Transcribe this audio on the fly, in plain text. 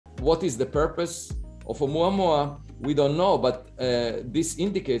What is the purpose of Oumuamua? We don't know, but this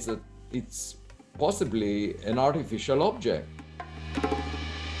indicates that it's possibly an artificial object.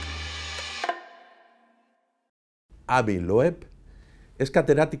 Avi Loeb es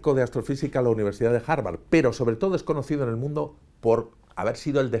catedrático de Astrofísica en la Universidad de Harvard, pero sobre todo es conocido en el mundo por haber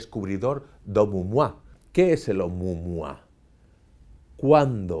sido el descubridor de Oumumua. ¿Qué es el Oumumua?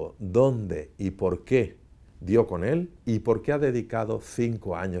 ¿Cuándo, dónde y por qué dio con él? ¿Y por qué ha dedicado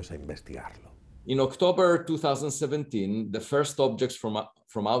 5 años a investigarlo? In October 2017, the first object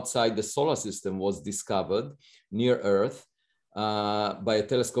from outside the solar system was discovered near Earth by a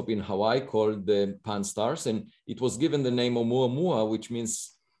telescope in Hawaii called the Pan-STARRS, and it was given the name Oumuamua, which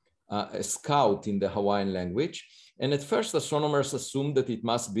means a scout in the Hawaiian language. And at first, astronomers assumed that it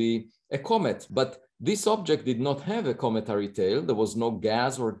must be a comet, but this object did not have a cometary tail. There was no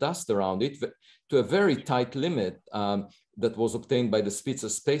gas or dust around it, to a very tight limit that was obtained by the Spitzer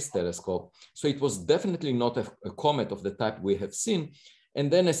Space Telescope. So it was definitely not a comet of the type we have seen.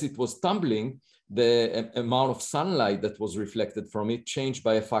 And then as it was tumbling, the amount of sunlight that was reflected from it changed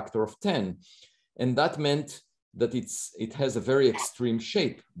by a factor of 10. And that meant that it has a very extreme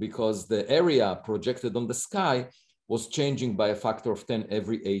shape, because the area projected on the sky was changing by a factor of 10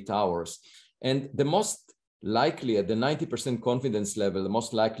 every 8 hours. And the most likely, at the 90% confidence level, the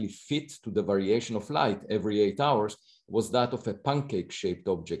most likely fit to the variation of light every 8 hours was that of a pancake-shaped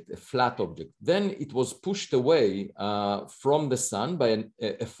object, a flat object. Then it was pushed away from the sun by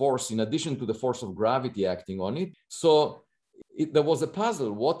a force, in addition to the force of gravity acting on it. So there was a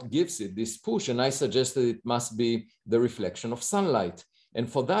puzzle, what gives it this push? And I suggested it must be the reflection of sunlight. And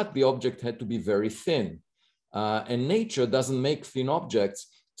for that, the object had to be very thin. And nature doesn't make thin objects,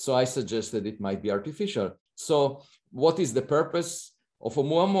 so I suggested it might be artificial. So what is the purpose of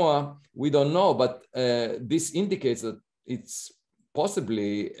Oumuamua? We don't know, but this indicates that it's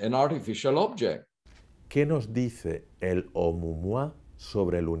possibly an artificial object. ¿Qué nos dice el Oumumua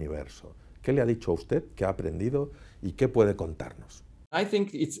sobre el universo? ¿Qué le ha dicho a usted? ¿Qué ha aprendido? ¿Y qué puede contarnos? I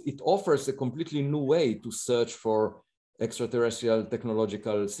think it offers a completely new way to search for extraterrestrial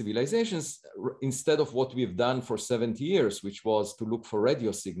technological civilizations, instead of what we've done for 70 years, which was to look for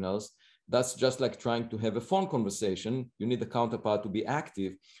radio signals. That's just like trying to have a phone conversation. You need the counterpart to be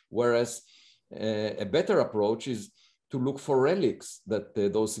active, whereas a better approach is to look for relics that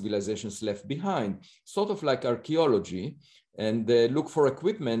those civilizations left behind, sort of like archaeology, and look for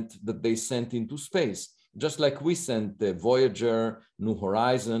equipment that they sent into space, just like we sent the Voyager, New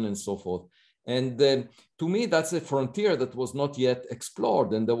Horizon, and so forth. And to me, that's a frontier that was not yet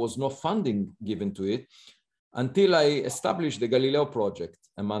explored, and there was no funding given to it until I established the Galileo project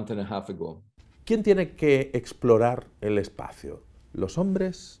a month and a half ago. ¿Quién tiene que explorar el espacio? ¿Los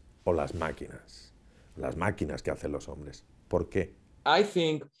hombres o las máquinas? Las máquinas que hacen los hombres. ¿Por qué? I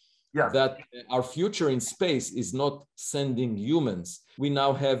think that our future in space is not sending humans. We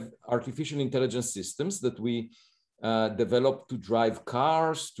now have artificial intelligence systems that we develop to drive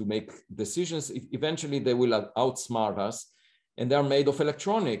cars, to make decisions. Eventually, they will outsmart us. And they're made of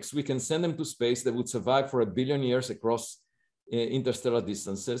electronics. We can send them to space. They would survive for 1 billion years across interstellar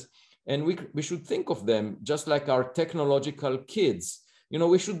distances. And we should think of them just like our technological kids. You know,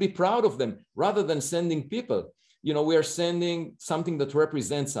 we should be proud of them rather than sending people. You know, we are sending something that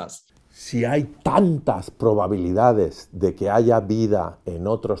represents us. Si hay tantas probabilidades de que haya vida en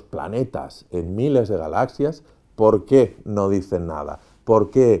otros planetas, en miles de galaxias, ¿por qué no dicen nada?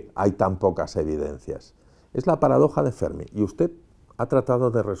 ¿Por qué hay tan pocas evidencias? Es la paradoja de Fermi, y usted ha tratado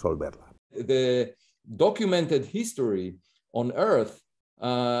de resolverla. The documented history on Earth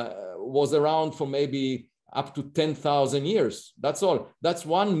was around for maybe up to 10,000 years. That's all. That's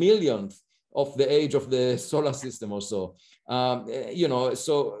 1/1,000,000th of the age of the solar system or so. You know,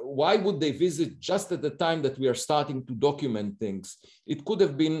 so why would they visit just at the time that we are starting to document things? It could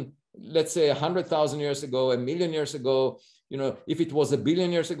have been, let's say, 100,000 years ago, 1,000,000 years ago. You know, if it was 1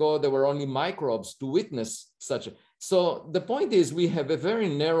 billion years ago, there were only microbes to witness such a. So the point is, we have a very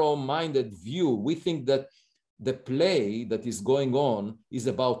narrow-minded view. We think that the play that is going on is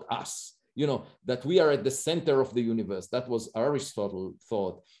about us, you know, that we are at the center of the universe. That was Aristotle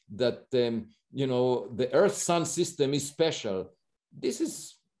thought, that, you know, the Earth-Sun system is special. This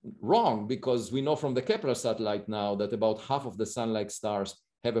is wrong, because we know from the Kepler satellite now that about half of the sun-like stars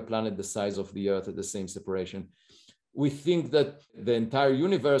have a planet the size of the Earth at the same separation. We think that the entire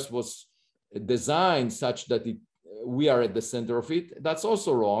universe was designed such that we are at the center of it. That's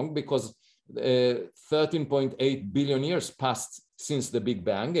also wrong, because 13.8 billion years passed since the Big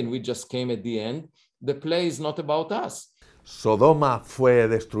Bang, and we just came at the end. The play is not about us. ¿Sodoma fue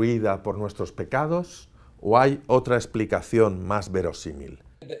destruida por nuestros pecados o hay otra explicación más verosímil?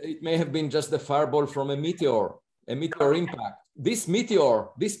 It may have been just a fireball from a meteor impact. This meteor,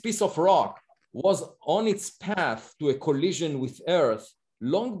 this piece of rock, was on its path to a collision with Earth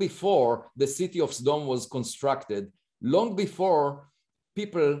long before the city of Sodom was constructed, long before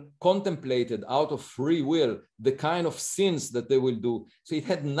people contemplated out of free will the kind of sins that they will do. So it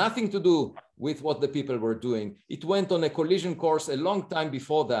had nothing to do with what the people were doing. It went on a collision course a long time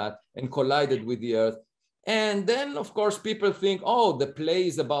before that and collided with the Earth. And then, of course, people think, oh, the play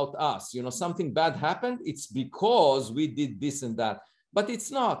is about us. You know, something bad happened. It's because we did this and that. But it's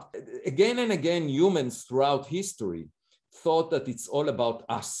not. Again and again, humans throughout history thought that it's all about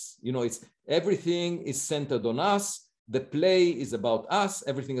us. You know, it's everything is centered on us. The play is about us.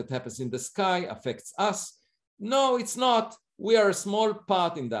 Everything that happens in the sky affects us. No, it's not. We are a small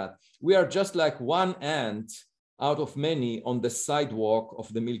part in that. We are just like one ant out of many on the sidewalk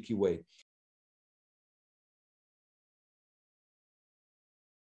of the Milky Way.